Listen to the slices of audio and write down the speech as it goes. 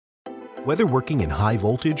Whether working in high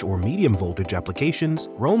voltage or medium voltage applications,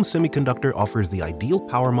 ROHM Semiconductor offers the ideal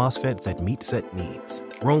power MOSFETs that meet set needs.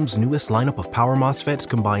 ROHM's newest lineup of power MOSFETs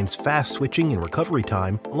combines fast switching and recovery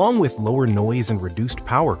time, along with lower noise and reduced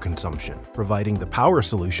power consumption, providing the power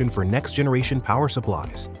solution for next-generation power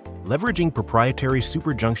supplies. Leveraging proprietary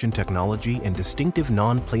superjunction technology and distinctive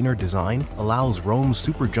non-planar design allows ROHM's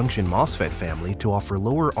superjunction MOSFET family to offer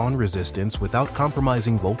lower on resistance without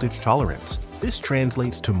compromising voltage tolerance. This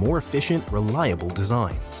translates to more efficient, reliable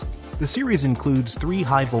designs. The series includes 3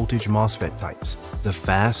 high-voltage MOSFET types: the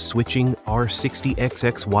fast-switching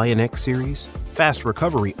R60XXYNX series,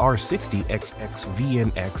 fast-recovery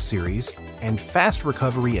R60XXVNX series, and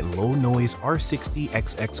fast-recovery and low-noise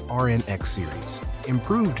R60XXRNX series.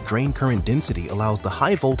 Improved drain current density allows the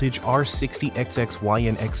high-voltage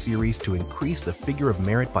R60XXYNX series to increase the figure of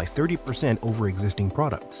merit by 30% over existing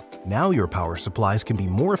products. Now your power supplies can be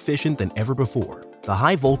more efficient than ever before. The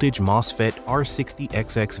high-voltage MOSFET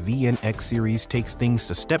R60XXVNX series takes things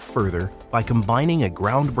a step further by combining a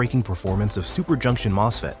groundbreaking performance of superjunction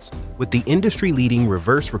MOSFETs with the industry-leading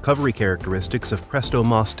reverse recovery characteristics of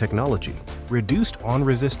PrestoMOS technology. Reduced on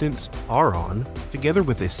resistance, RON, together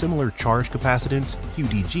with a similar charge capacitance,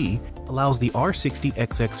 QDG, allows the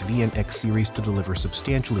R60XXVNX series to deliver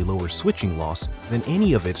substantially lower switching loss than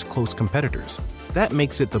any of its close competitors. That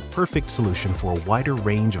makes it the perfect solution for a wider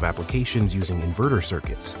range of applications using inverter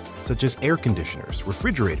circuits, such as air conditioners,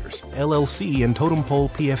 refrigerators, LLC, and totem pole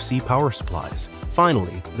PFC power supplies.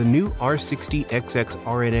 Finally, the new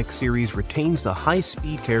R60XXRNX series retains the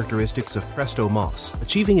high-speed characteristics of PrestoMOS,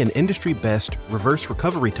 achieving an industry-best reverse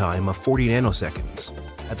recovery time of 40 nanoseconds.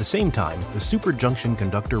 At the same time, the superjunction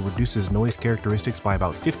conductor reduces noise characteristics by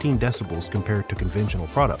about 15 decibels compared to conventional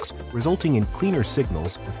products, resulting in cleaner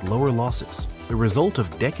signals with lower losses. The result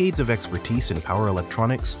of decades of expertise in power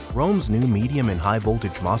electronics, ROHM's new medium and high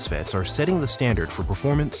voltage MOSFETs are setting the standard for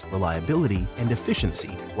performance, reliability, and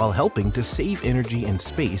efficiency, while helping to save energy and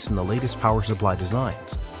space in the latest power supply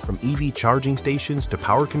designs. From EV charging stations to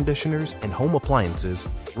power conditioners and home appliances,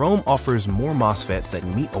 ROHM offers more MOSFETs that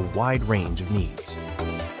meet a wide range of needs.